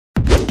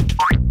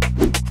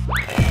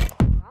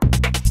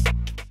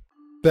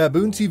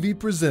Baboon TV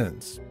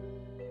presents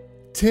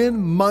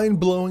 10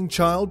 mind-blowing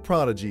child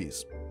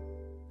prodigies.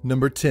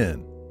 Number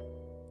 10.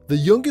 The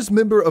youngest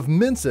member of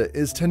Mensa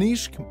is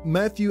Tanishq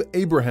Matthew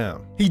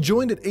Abraham. He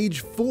joined at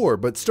age 4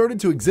 but started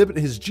to exhibit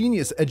his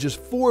genius at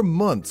just 4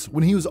 months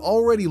when he was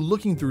already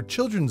looking through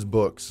children's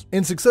books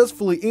and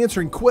successfully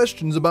answering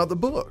questions about the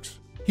books.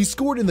 He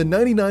scored in the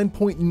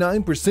 99.9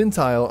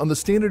 percentile on the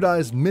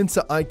standardized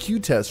Mensa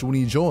IQ test when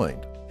he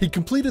joined. He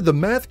completed the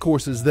math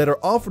courses that are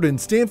offered in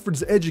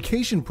Stanford's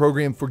education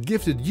program for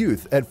gifted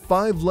youth at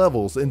 5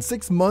 levels in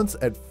 6 months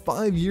at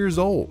 5 years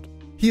old.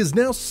 He is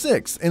now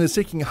 6 and is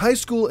taking high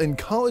school and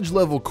college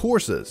level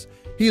courses.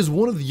 He is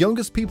one of the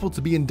youngest people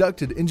to be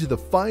inducted into the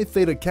Phi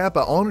Theta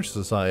Kappa Honor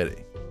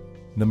Society.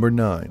 Number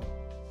 9.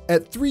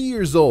 At 3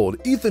 years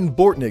old, Ethan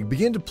Bortnick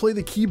began to play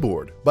the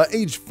keyboard. By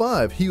age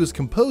 5, he was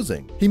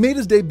composing. He made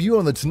his debut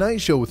on The Tonight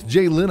Show with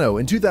Jay Leno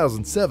in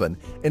 2007,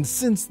 and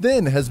since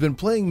then has been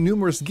playing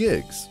numerous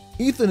gigs.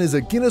 Ethan is a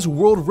Guinness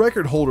World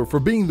Record holder for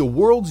being the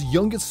world's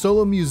youngest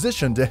solo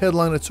musician to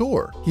headline a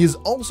tour. He is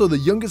also the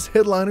youngest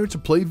headliner to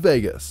play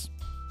Vegas.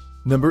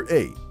 Number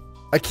 8.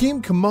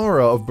 Akim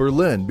Kamara of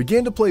Berlin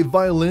began to play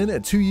violin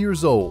at 2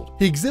 years old.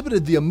 He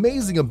exhibited the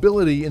amazing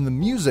ability in the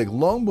music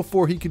long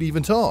before he could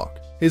even talk.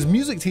 His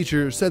music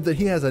teacher said that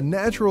he has a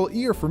natural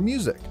ear for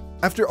music.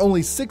 After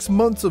only 6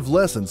 months of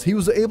lessons, he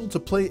was able to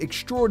play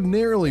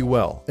extraordinarily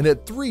well, and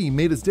at 3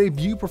 made his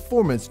debut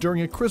performance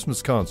during a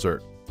Christmas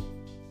concert.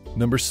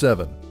 Number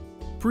 7.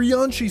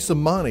 Priyanshi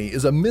Samani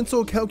is a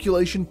mental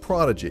calculation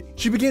prodigy.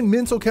 She began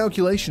mental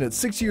calculation at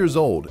 6 years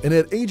old, and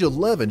at age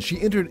 11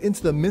 she entered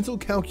into the Mental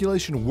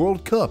Calculation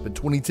World Cup in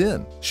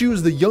 2010. She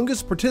was the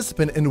youngest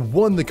participant and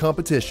won the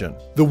competition.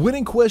 The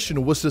winning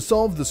question was to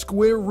solve the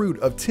square root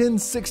of 10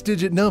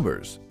 6-digit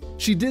numbers.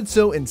 She did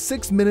so in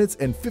 6 minutes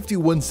and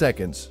 51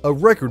 seconds, a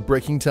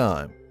record-breaking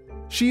time.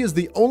 She is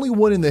the only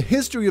one in the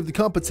history of the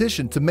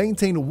competition to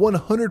maintain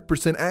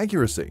 100%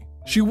 accuracy.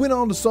 She went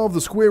on to solve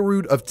the square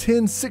root of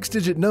 10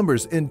 6-digit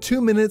numbers in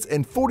 2 minutes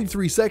and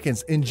 43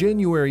 seconds in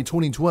January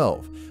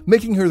 2012,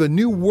 making her the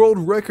new world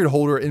record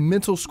holder in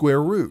mental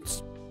square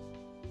roots.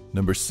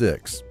 Number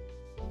 6.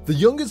 The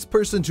youngest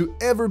person to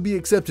ever be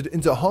accepted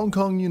into Hong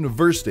Kong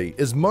University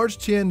is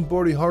March-Tien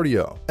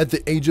Borihardio at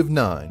the age of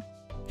 9.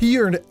 He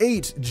earned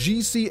 8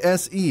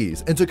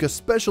 GCSEs and took a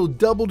special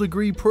double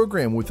degree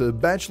program with a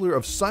Bachelor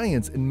of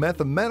Science in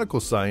Mathematical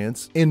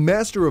Science and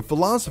Master of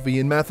Philosophy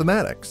in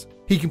Mathematics.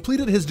 He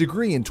completed his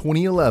degree in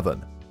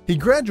 2011. He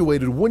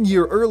graduated 1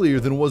 year earlier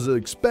than was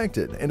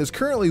expected and is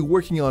currently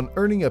working on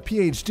earning a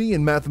PhD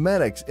in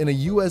mathematics in a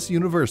US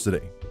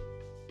university.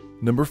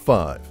 Number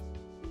 5.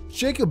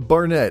 Jacob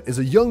Barnett is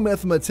a young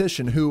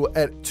mathematician who,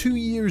 at 2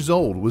 years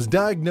old, was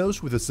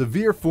diagnosed with a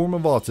severe form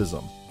of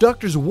autism.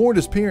 Doctors warned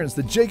his parents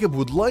that Jacob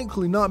would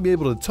likely not be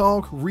able to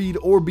talk, read,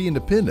 or be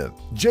independent.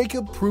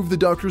 Jacob proved the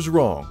doctors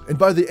wrong, and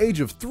by the age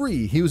of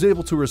 3, he was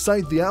able to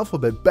recite the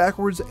alphabet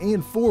backwards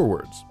and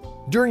forwards.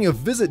 During a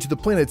visit to the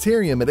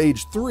planetarium at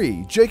age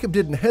 3, Jacob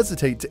didn't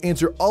hesitate to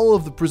answer all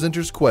of the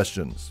presenters'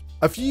 questions.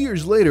 A few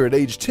years later, at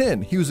age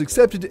 10, he was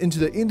accepted into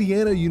the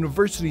Indiana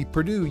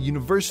University-Purdue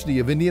University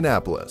of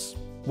Indianapolis.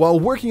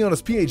 While working on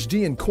his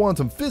PhD in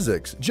quantum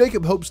physics,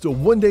 Jacob hopes to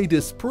one day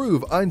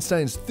disprove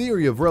Einstein's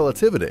theory of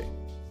relativity.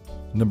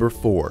 Number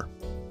 4.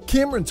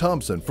 Cameron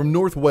Thompson from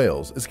North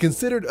Wales is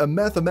considered a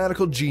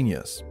mathematical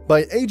genius.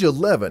 By age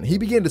 11, he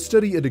began to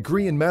study a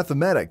degree in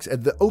mathematics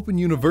at the Open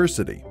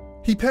University.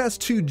 He passed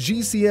 2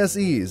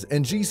 GCSEs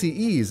and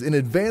GCEs in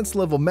advanced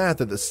level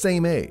math at the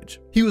same age.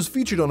 He was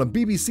featured on a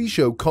BBC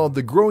show called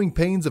The Growing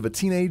Pains of a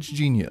Teenage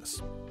Genius.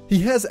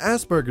 He has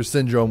Asperger's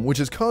syndrome, which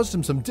has caused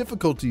him some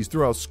difficulties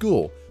throughout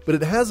school, but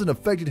it hasn't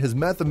affected his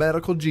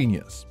mathematical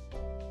genius.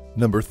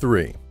 Number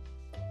 3.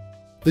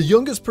 The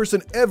youngest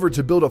person ever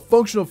to build a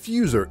functional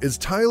fuser is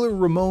Tyler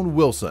Ramon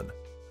Wilson.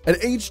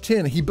 At age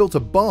 10, he built a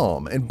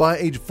bomb, and by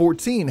age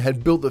 14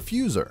 had built a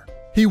fuser.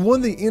 He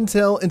won the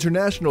Intel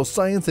International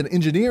Science and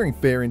Engineering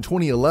Fair in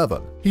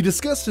 2011. He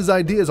discussed his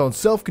ideas on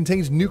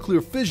self-contained nuclear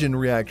fission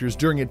reactors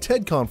during a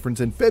TED conference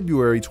in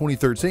February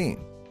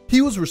 2013.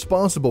 He was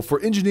responsible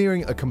for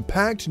engineering a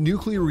compact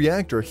nuclear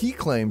reactor he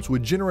claims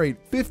would generate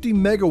 50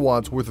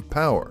 megawatts worth of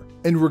power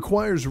and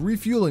requires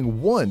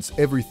refueling once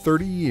every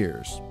 30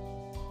 years.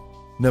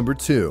 Number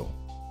 2.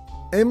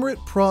 Amrit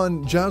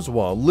Pran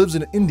Jaswal lives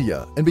in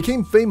India and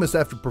became famous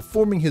after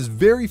performing his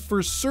very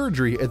first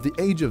surgery at the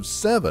age of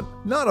 7.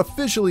 Not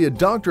officially a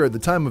doctor at the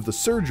time of the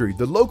surgery,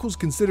 the locals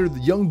considered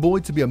the young boy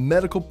to be a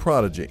medical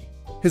prodigy.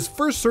 His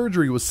first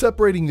surgery was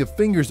separating the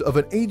fingers of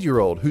an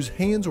 8-year-old whose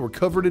hands were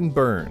covered in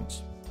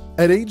burns.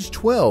 At age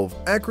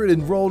 12, Akrit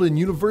enrolled in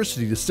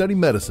university to study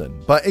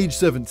medicine. By age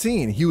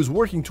 17, he was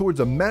working towards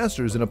a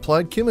master's in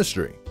applied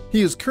chemistry.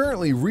 He is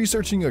currently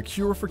researching a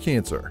cure for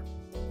cancer.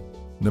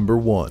 Number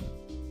 1.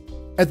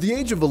 At the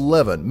age of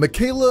 11,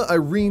 Michaela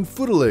Irene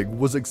Futelig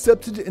was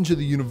accepted into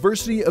the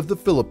University of the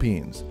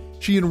Philippines.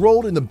 She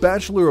enrolled in the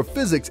Bachelor of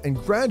Physics and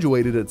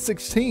graduated at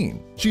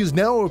 16. She is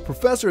now a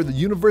professor at the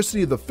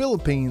University of the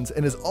Philippines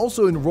and is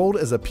also enrolled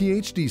as a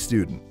PhD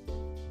student.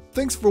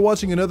 Thanks for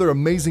watching another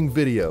amazing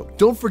video.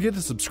 Don't forget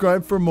to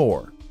subscribe for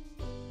more.